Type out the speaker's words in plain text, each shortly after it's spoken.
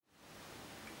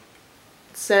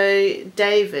So,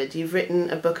 David, you've written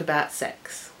a book about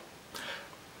sex.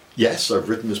 Yes, I've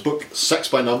written this book, Sex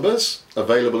by Numbers,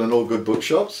 available in all good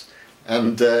bookshops,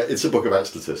 and it's a book about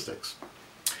statistics.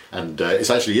 And it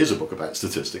actually is a book about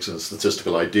statistics and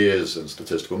statistical ideas and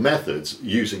statistical methods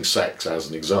using sex as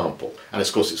an example. And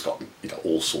of course it's got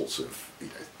all sorts of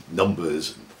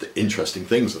numbers and interesting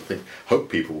things. I hope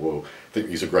people will think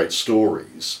these are great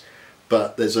stories.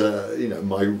 But there's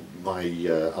my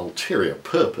ulterior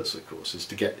purpose, of course, is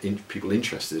to get people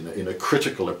interested in a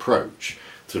critical approach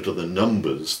to the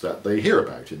numbers that they hear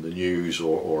about in the news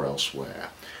or elsewhere.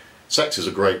 Sex is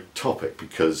a great topic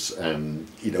because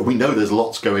we know there's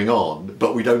lots going on,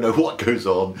 but we don't know what goes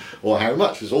on or how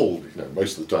much. It's all,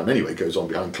 most of the time anyway, goes on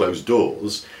behind closed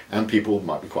doors, and people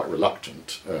might be quite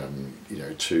reluctant,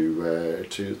 to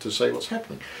say what's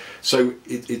happening. So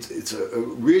it's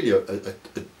really a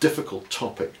difficult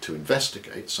topic to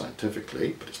investigate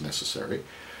scientifically, but it's necessary,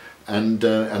 and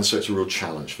so it's a real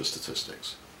challenge for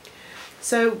statistics.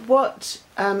 So what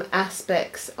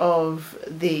aspects of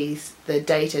the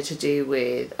data to do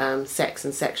with sex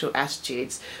and sexual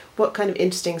attitudes, what kind of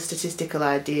interesting statistical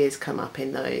ideas come up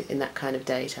in that kind of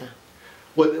data?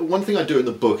 Well, one thing I do in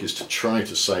the book is to try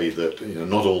to say that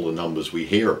not all the numbers we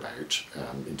hear about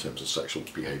in terms of sexual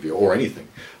behaviour or anything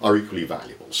are equally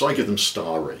valuable. So I give them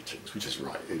star ratings, which is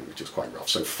quite rough.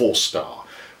 So 4-star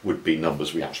would be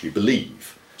numbers we actually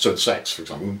believe. So in sex, for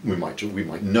example, we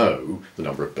might know the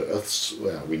number of births,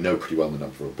 we know pretty well the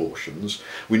number of abortions,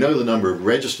 we know the number of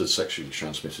registered sexually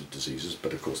transmitted diseases,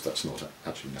 but of course that's not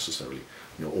actually necessarily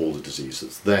all the disease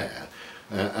that's there,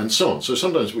 and so on. So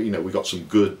sometimes we got some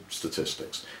good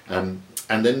statistics, and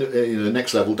then the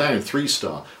next level down,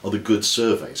 3-star, are the good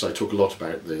surveys. I talk a lot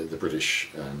about the British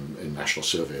National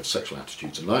Survey of Sexual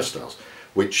Attitudes and Lifestyles,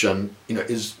 which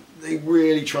they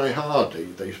really try hard.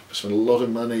 They spend a lot of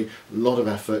money, a lot of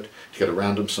effort to get a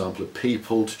random sample of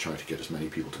people, to try to get as many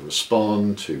people to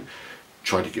respond, to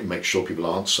try to make sure people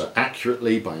answer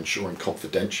accurately by ensuring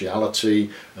confidentiality.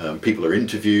 People are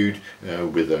interviewed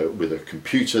with a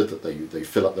computer that they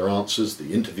fill up their answers.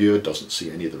 The interviewer doesn't see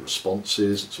any of the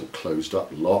responses. It's all closed up,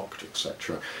 locked,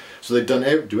 etc. So they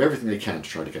do everything they can to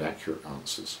try to get accurate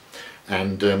answers.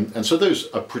 And so those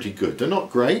are pretty good. They're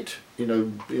not great.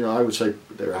 I would say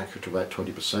they're accurate to about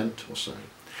 20% or so.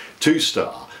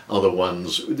 2-star are the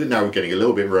ones, now we're getting a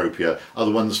little bit ropier, are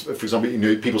the ones, for example,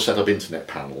 people set up internet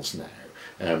panels now,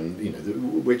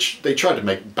 which they try to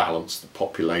make balance the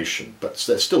population, but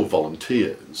they're still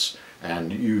volunteers,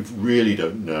 and you really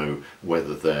don't know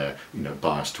whether they're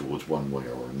biased towards one way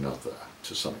or another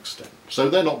to some extent.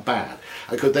 So they're not bad.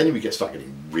 Because then we start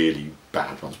getting really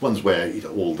bad ones where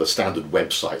all the standard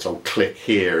websites, click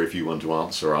here if you want to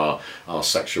answer our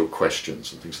sexual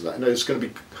questions and things like that. No, it's going to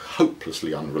be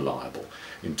hopelessly unreliable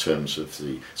in terms of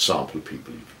the sample of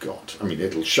people you've got. I mean,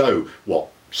 it'll show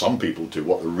what some people do,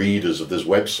 what the readers of this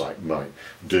website might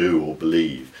do or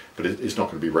believe, but it's not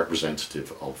going to be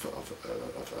representative of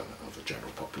a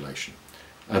general population.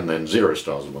 And then 0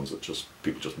 stars are ones that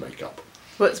people just make up.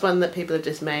 What's one that people have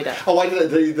just made up? Oh,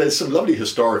 there's some lovely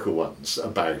historical ones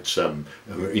about, I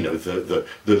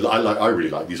really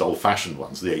like these old-fashioned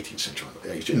ones, the 18th century,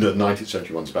 the 19th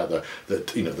century ones about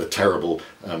the terrible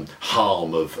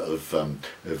harm of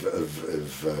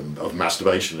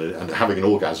masturbation, and having an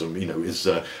orgasm, is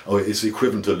the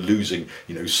equivalent to losing,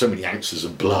 so many ounces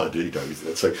of blood,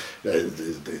 So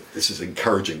this is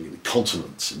encouraging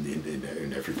continence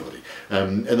in everybody,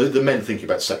 and the men thinking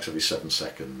about sex every 7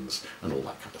 seconds and all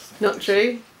that kind of thing. Not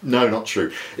true? No, not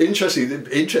true. Interesting,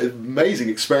 amazing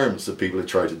experiments that people have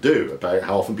tried to do about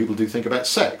how often people do think about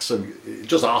sex. So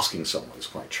just asking someone is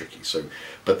quite tricky. So,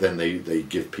 but then they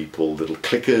give people little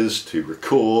clickers to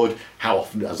record how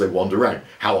often, as they wander around,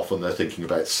 how often they're thinking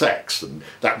about sex, and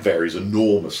that varies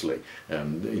enormously,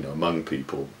 among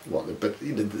people.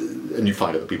 And you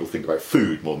find out that people think about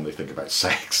food more than they think about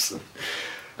sex.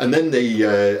 And then they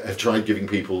have tried giving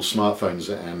people smartphones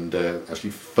and actually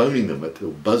phoning them or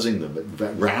buzzing them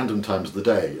at random times of the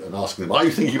day and asking them, are you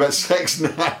thinking about sex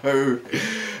now?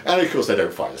 And of course they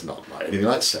don't find it's not like anything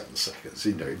like 7 seconds.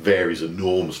 It varies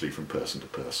enormously from person to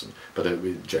person, but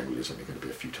it generally is only going to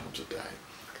be a few times a day.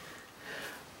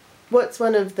 What's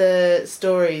one of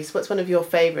your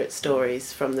favourite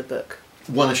stories from the book?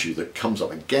 One issue that comes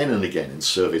up again and again in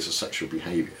surveys of sexual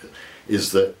behaviour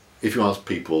is that if you ask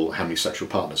people how many sexual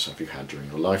partners have you had during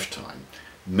your lifetime,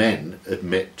 men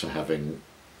admit to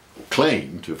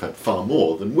claim to have had far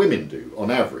more than women do on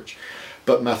average.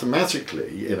 But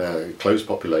mathematically, in a closed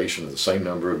population of the same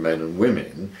number of men and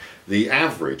women, the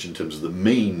average in terms of the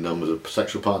mean numbers of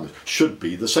sexual partners should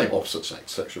be the same, opposite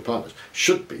sex sexual partners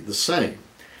should be the same.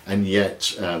 And yet,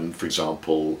 for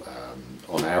example,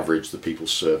 on average, the people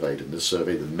surveyed in this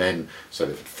survey, the men say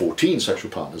they've had 14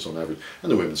 sexual partners on average, and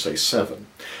the women say 7.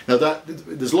 Now,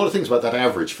 there's a lot of things about that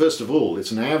average. First of all,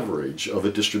 it's an average of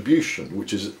a distribution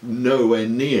which is nowhere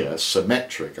near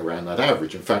symmetric around that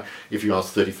average. In fact, if you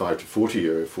ask 35 to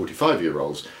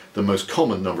 45-year-olds, the most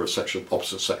common number of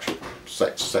opposite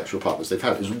sexual partners they've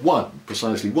had is 1,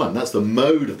 precisely 1. That's the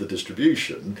mode of the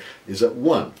distribution, is at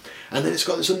 1. And then it's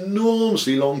got this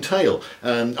enormously long tail,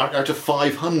 out to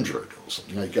 500 or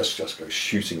something. I guess just goes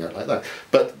shooting out like that.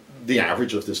 But the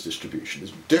average of this distribution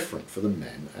is different for the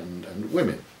men and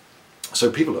women. So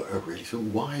people are really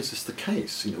saying, why is this the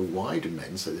case? Why do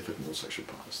men say they've had more sexual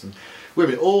partners than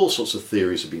women? All sorts of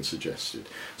theories have been suggested.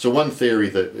 So one theory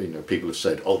that people have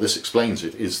said, oh, this explains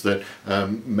it, is that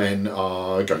men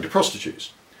are going to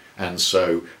prostitutes. And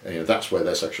so that's where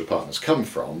their sexual partners come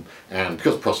from. And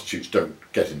because prostitutes don't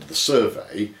get into the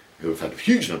survey, who have had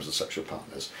huge numbers of sexual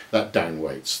partners, that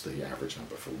downweights the average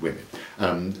number for women.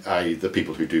 The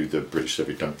people who do the British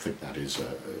survey don't think that is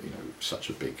such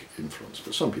a big influence,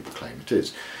 but some people claim it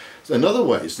is. So another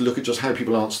way is to look at just how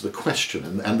people answer the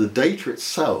question, and the data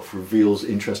itself reveals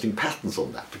interesting patterns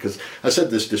on that, because I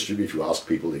said this distribution, if you ask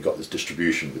people, they've got this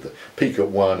distribution with a peak at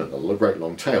 1 and a great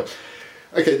long tail.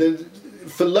 Okay,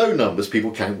 for low numbers,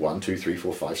 people count 1, 2, 3,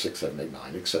 4, 5, 6, 7, 8,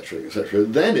 9, etc., etc.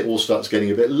 Then it all starts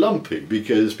getting a bit lumpy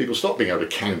because people stop being able to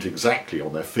count exactly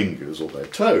on their fingers or their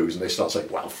toes, and they start saying,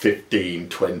 well, 15,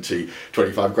 20,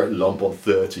 25, great lump on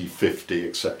 30, 50,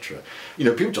 etc.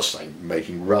 People just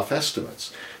making rough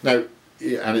estimates. Now,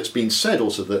 and it's been said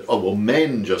also that, oh, well,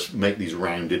 men just make these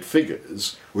rounded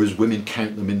figures, whereas women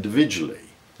count them individually.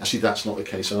 Actually, that's not the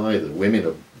case either. Women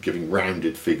are giving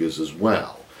rounded figures as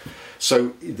well. So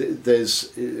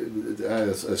there's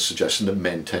a suggestion that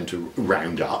men tend to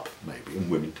round up, maybe, and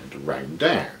women tend to round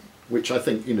down, which I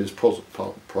think is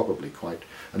probably quite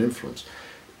an influence.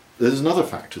 There's another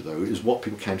factor, though, is what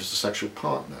people count as a sexual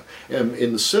partner.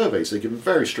 In the surveys, they give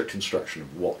very strict instruction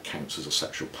of what counts as a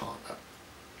sexual partner.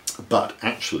 But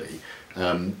actually,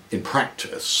 in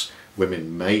practice,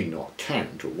 women may not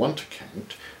count or want to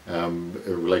count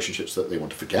relationships that they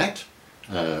want to forget,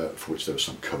 for which there was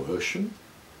some coercion,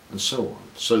 and so on.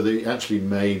 So they actually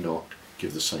may not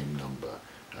give the same number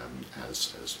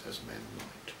as men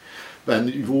might. And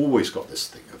you've always got this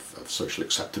thing of social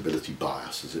acceptability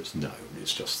bias, as it's known.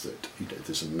 It's just that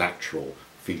there's a natural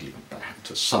feeling,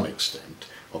 to some extent,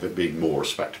 of it being more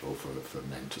respectable for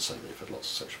men to say they've had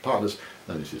lots of sexual partners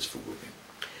than it is for women.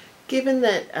 Given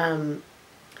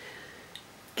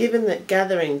that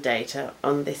gathering data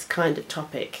on this kind of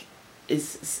topic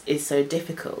is so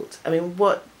difficult, I mean,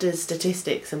 what does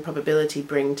statistics and probability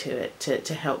bring to it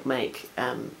to help make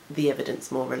the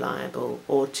evidence more reliable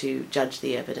or to judge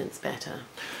the evidence better?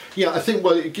 Yeah, I think,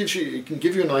 well, it can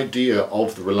give you an idea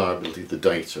of the reliability of the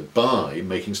data by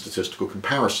making statistical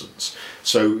comparisons.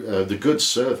 So the good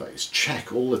surveys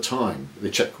check all the time. They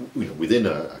check within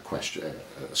a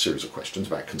series of questions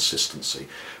about consistency,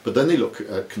 but then they look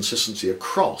at consistency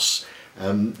across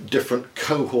different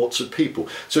cohorts of people.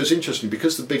 So it's interesting,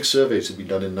 because the big surveys have been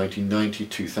done in 1990,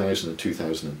 2000 and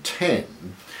 2010.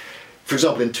 For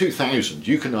example, in 2000,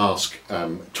 you can ask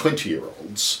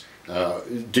 20-year-olds,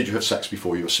 did you have sex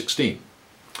before you were 16?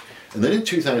 And then in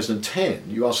 2010,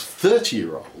 you ask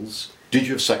 30-year-olds, did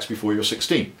you have sex before you were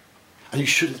 16? And you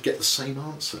should get the same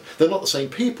answer. They're not the same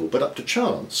people, but up to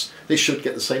chance, they should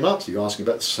get the same answer. You're asking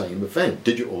about the same event.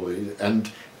 Did you?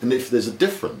 And if there's a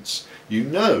difference,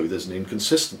 there's an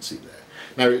inconsistency there.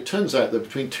 Now, it turns out that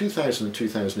between 2000 and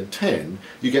 2010,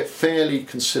 you get fairly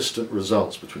consistent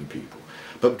results between people.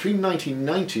 But between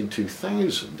 1990 and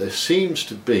 2000, there seems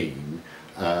to be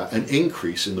an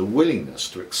increase in the willingness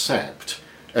to accept,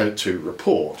 to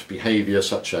report behaviour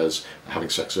such as having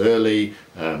sex early,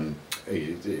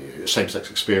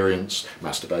 same-sex experience,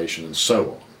 masturbation, and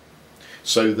so on.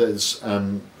 So there's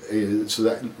so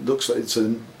that looks like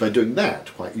by doing that,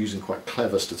 using quite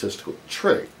clever statistical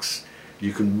tricks,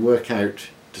 you can work out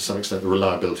to some extent the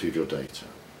reliability of your data.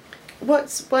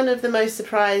 What's one of the most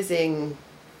surprising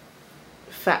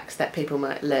facts that people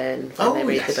might learn when they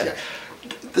read the book? Yeah.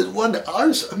 I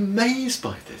was amazed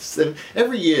by this.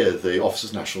 Every year the Office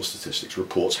of National Statistics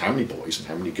reports how many boys and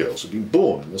how many girls have been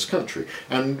born in this country,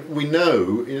 and we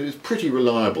know it's pretty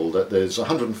reliable that there's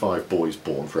 105 boys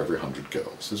born for every 100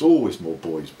 girls. There's always more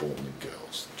boys born than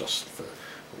girls, just for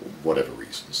whatever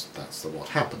reasons. That's what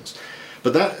happens.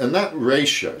 But that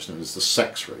ratio is known as the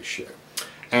sex ratio.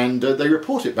 And they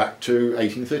report it back to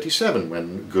 1837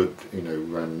 when good,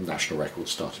 national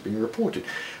records started being reported.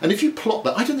 And if you plot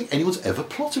that, I don't think anyone's ever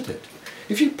plotted it.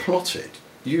 If you plot it,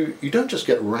 you don't just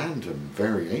get random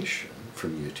variation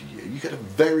from year to year, you get a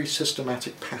very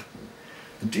systematic pattern.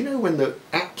 And do you know when the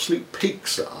absolute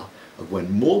peaks are of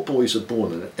when more boys are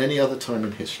born than at any other time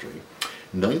in history?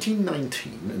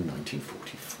 1919 and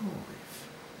 1945.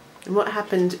 And what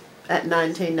happened at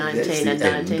 1919 and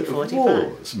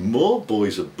 1945? Wars. More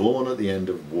boys are born at the end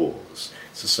of wars.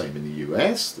 It's the same in the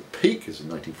US. The peak is in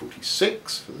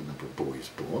 1946 for the number of boys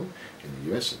born. In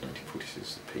the US, at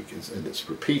 1946 the peak is, and it's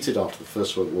repeated after the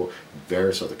First World War in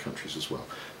various other countries as well.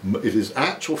 It is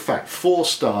actual fact,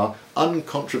 4-star,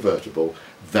 uncontrovertible,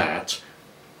 that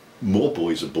more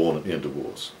boys are born at the end of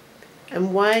wars.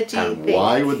 And why do you think?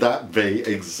 Why would that be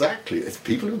exactly? If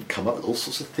people have come up with all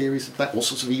sorts of theories of that, all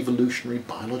sorts of evolutionary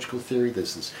biological theory.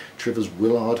 There's this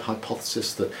Trivers-Willard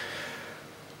hypothesis that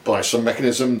by some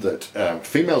mechanism that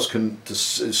females can, to a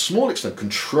small extent,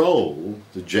 control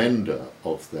the gender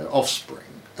of their offspring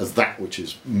as that which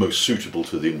is most suitable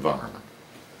to the environment.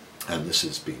 And this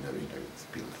has been,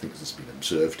 people think this has been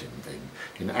observed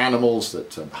in animals,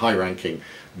 that high-ranking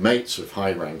mates of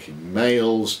high-ranking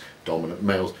males, dominant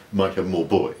males, might have more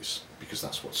boys because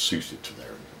that's what's suited to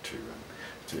their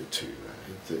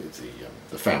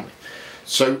the family.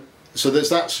 So there's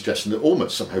that suggestion that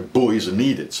almost somehow boys are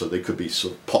needed, so they could be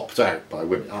sort of popped out by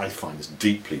women. I find this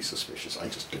deeply suspicious. I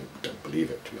just don't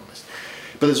believe it, to be honest.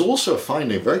 But there's also a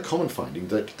finding, a very common finding,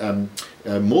 that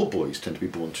more boys tend to be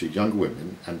born to younger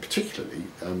women, and particularly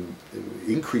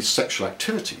increased sexual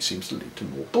activity seems to lead to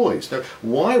more boys. Now,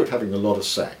 why would having a lot of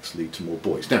sex lead to more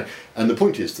boys? Now, and the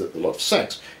point is that a lot of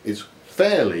sex is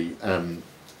fairly,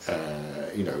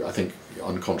 I think,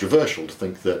 uncontroversial to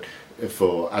think that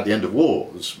at the end of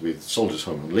wars, with soldiers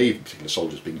home on leave, in particular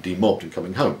soldiers being demobbed and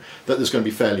coming home, that there's going to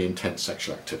be fairly intense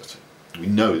sexual activity. We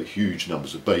know that huge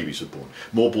numbers of babies are born.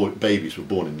 More babies were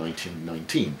born in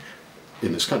 1919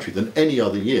 in this country than any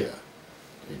other year.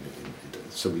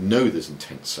 So we know there's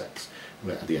intense sex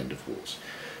at the end of wars.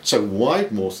 So why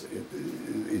would more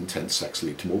intense sex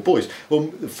lead to more boys? Well,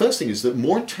 the first thing is that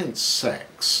more intense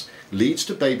sex leads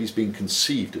to babies being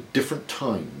conceived at different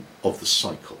time of the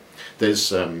cycle.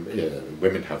 There's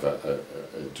women have a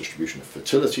distribution of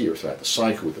fertility throughout the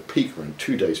cycle, with a peak around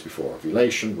 2 days before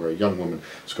ovulation, where a young woman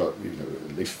has got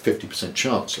at least 50%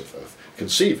 chance of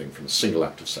conceiving from a single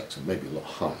act of sex, and maybe a lot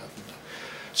higher than that.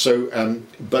 So,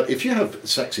 but if you have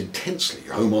sex intensely,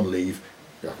 you're home on leave,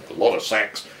 you have a lot of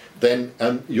sex, then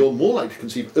you're more likely to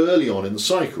conceive early on in the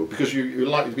cycle, because you're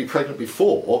likely to be pregnant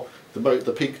before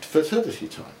the peak fertility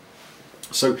time.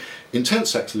 So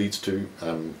intense sex leads to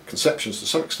conceptions to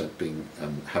some extent being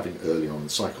having early on in the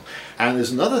cycle. And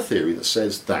there's another theory that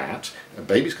says that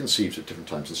babies conceived at different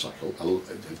times in the cycle,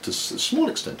 to a small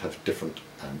extent, have different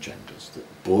genders.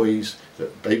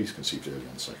 That babies conceived early on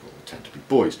in the cycle tend to be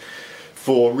boys,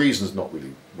 for reasons not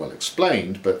really well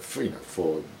explained, but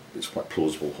it's quite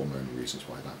plausible hormonal reasons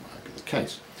why that might be the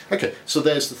case. Okay, so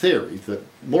there's the theory that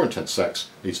more intense sex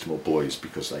leads to more boys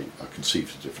because they are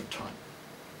conceived at a different time.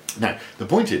 Now, the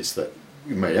point is that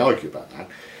we may argue about that,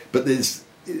 but it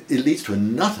leads to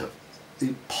another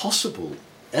possible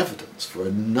evidence for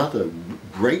another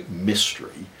great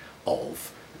mystery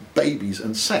of babies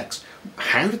and sex.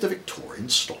 How did the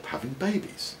Victorians stop having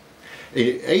babies? In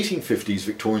the 1850s,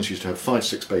 Victorians used to have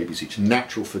 5-6 babies each,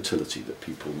 natural fertility that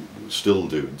people still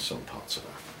do in some parts of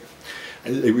Africa.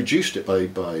 And they reduced it by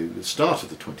the start of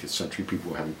the 20th century,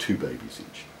 people were having 2 babies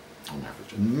each. On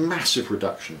average, a massive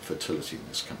reduction in fertility in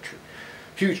this country.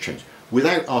 Huge change.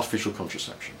 Without artificial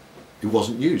contraception. It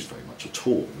wasn't used very much at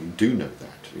all. We do know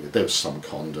that. There were some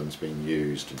condoms being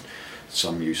used and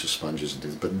some use of sponges and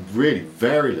things, but really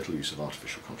very little use of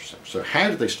artificial contraception. So how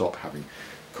did they stop having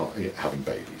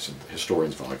babies? And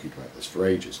historians have argued about this for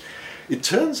ages. It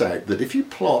turns out that if you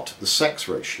plot the sex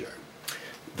ratio,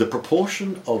 the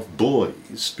proportion of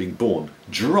boys being born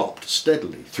dropped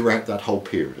steadily throughout that whole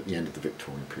period at the end of the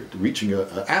Victorian period, reaching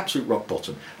an absolute rock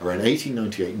bottom around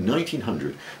 1898,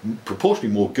 1900.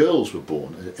 Proportionally more girls were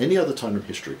born at any other time in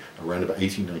history around about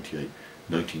 1898,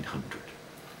 1900.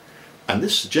 And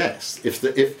this suggests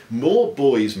if more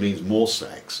boys means more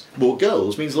sex, more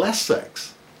girls means less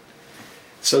sex.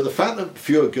 So the fact that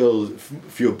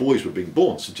fewer boys were being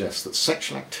born suggests that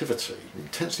sexual activity, the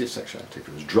intensity of sexual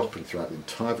activity, was dropping throughout the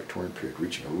entire Victorian period,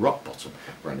 reaching a rock bottom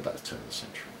around about the turn of the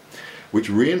century, which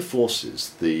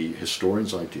reinforces the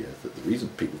historian's idea that the reason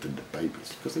people didn't have babies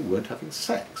is because they weren't having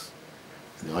sex.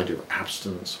 And the idea of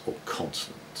abstinence or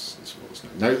continence is what was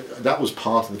known. Now, that was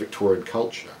part of the Victorian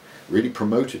culture, really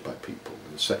promoted by people.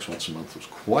 Sex once a month was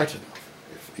quite enough,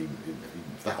 even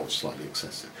if that was slightly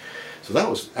excessive. So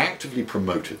that was actively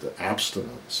promoted, that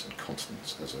abstinence and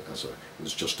continence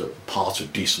was just a part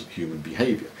of decent human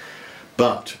behaviour.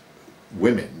 But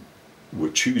women were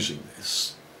choosing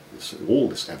this all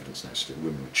this evidence now suggests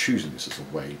women were choosing this as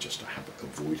a way just to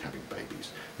avoid having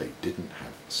babies. They didn't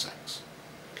have sex.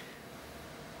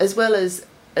 As well as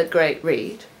a great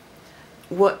read,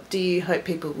 what do you hope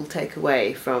people will take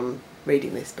away from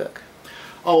reading this book?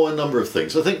 Oh, a number of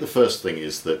things. I think the first thing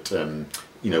is that,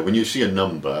 when you see a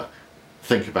number,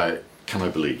 think about, can I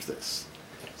believe this?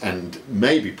 And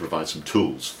maybe provide some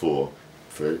tools for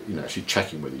actually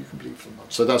checking whether you can believe them or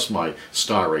not. So that's my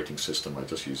star rating system. I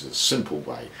just use a simple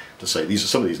way to say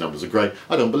some of these numbers are great.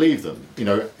 I don't believe them.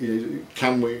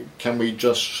 Can we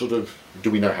just sort of, do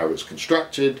we know how it's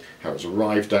constructed, how it's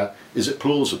arrived at? Is it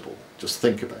plausible? Just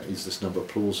think about it. Is this number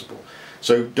plausible?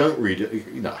 So don't read it.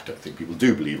 I don't think people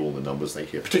do believe all the numbers they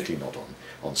hear, particularly not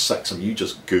on sex. I mean, you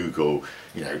just Google,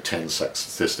 10 sex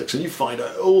statistics, and you find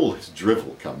out all this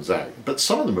drivel comes out. But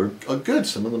some of them are good,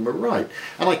 some of them are right.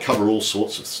 And I cover all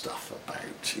sorts of stuff about,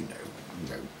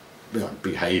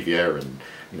 behaviour and,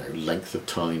 length of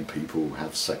time people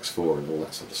have sex for and all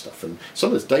that sort of stuff. And some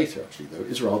of this data, actually, though,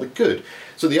 is rather good.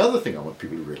 So the other thing I want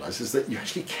people to realise is that you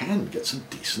actually can get some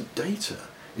decent data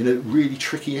in really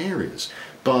tricky areas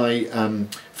by,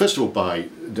 first of all, by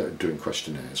doing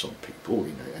questionnaires on people,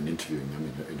 and interviewing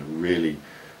them in a really,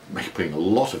 putting a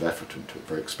lot of effort into it,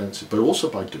 very expensive, but also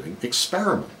by doing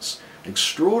experiments,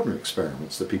 extraordinary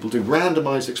experiments that people do,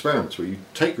 randomised experiments where you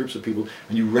take groups of people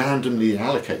and you randomly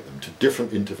allocate them to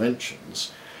different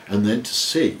interventions, and then to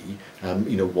see,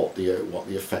 what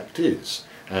the effect is.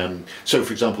 So,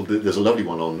 for example, there's a lovely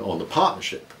one on the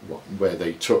partnership one, where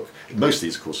they took, most of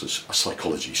these, of course, are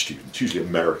psychology students, usually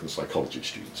American psychology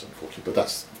students, unfortunately, but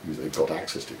that's who they've got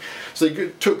access to. So they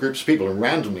took groups of people and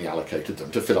randomly allocated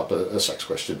them to fill up a sex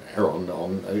questionnaire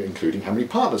on including how many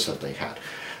partners have they had.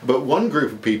 But one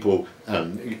group of people,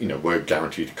 were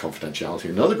guaranteed confidentiality.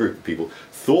 Another group of people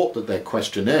thought that their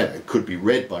questionnaire could be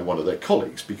read by one of their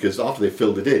colleagues, because after they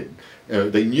filled it in,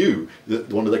 they knew that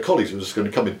one of their colleagues was just going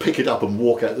to come and pick it up and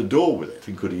walk out the door with it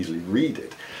and could easily read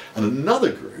it. And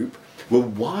another group were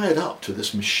wired up to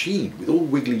this machine with all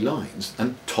wiggly lines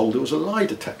and told it was a lie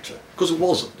detector, because it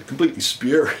wasn't. They're completely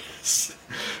spurious.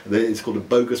 It's called a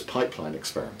bogus pipeline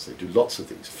experiment. They do lots of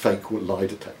these fake lie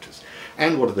detectors.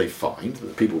 And what did they find? That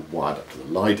the people wired up to the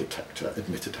lie detector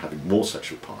admitted to having more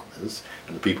sexual partners,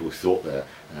 and the people who thought their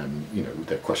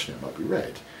questionnaire might be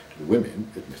read, the women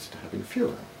admitted to having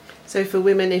fewer. So for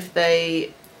women, if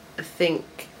they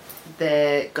think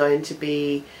they're going to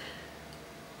be,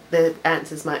 the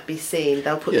answers might be seen,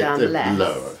 they'll put down less.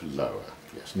 Lower,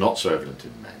 yes. Not so evident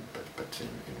in men, but in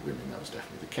women that was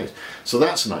definitely the case. So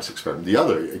that's a nice experiment. The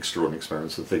other extraordinary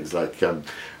experiments are things like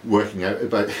working out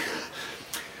about...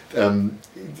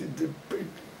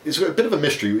 it's a bit of a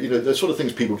mystery, the sort of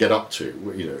things people get up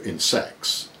to, in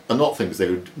sex, are not things they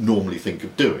would normally think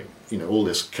of doing. All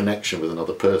this connection with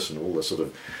another person, all the sort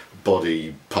of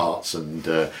body parts and,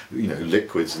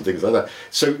 liquids and things like that.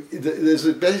 So there's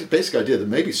a basic idea that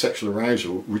maybe sexual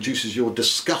arousal reduces your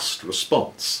disgust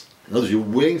response. In other words, you're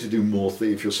willing to do more,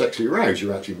 if you're sexually aroused,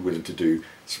 you're actually willing to do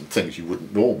some things you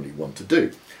wouldn't normally want to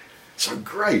do. So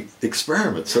great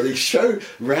experiment. So they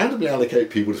randomly allocate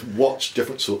people to watch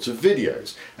different sorts of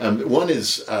videos. One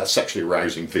is sexually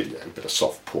arousing video, a bit of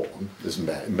soft porn. There's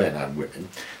men and women.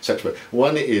 Sexual.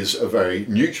 One is a very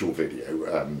neutral video,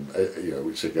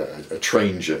 which is a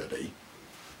train journey.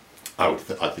 I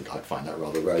think I'd find that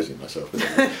rather arousing myself.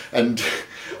 And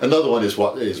another one is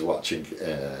watching.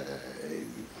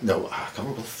 No, I can't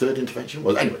remember what the third intervention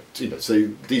was. Anyway,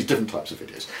 so these different types of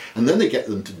videos. And then they get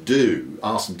them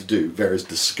ask them to do various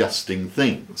disgusting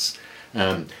things.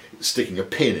 Sticking a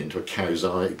pin into a cow's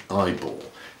eyeball,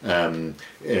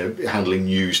 handling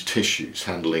used tissues,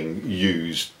 handling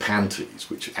used panties,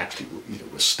 which actually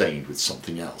were stained with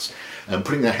something else, and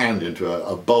putting their hand into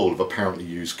a bowl of apparently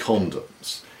used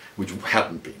condoms, which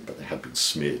hadn't been, but they had been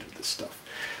smeared with this stuff.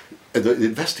 The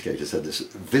investigators had this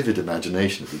vivid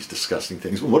imagination of these disgusting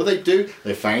things. Well, what do?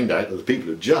 They found out that the people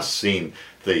who had just seen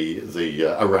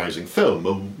the arousing film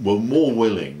were more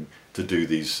willing to do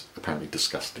these apparently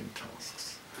disgusting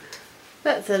tasks.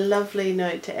 That's a lovely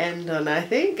note to end on, I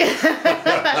think.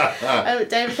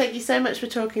 David, thank you so much for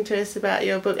talking to us about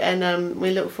your book, and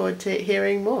we look forward to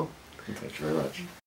hearing more. Thank you very much.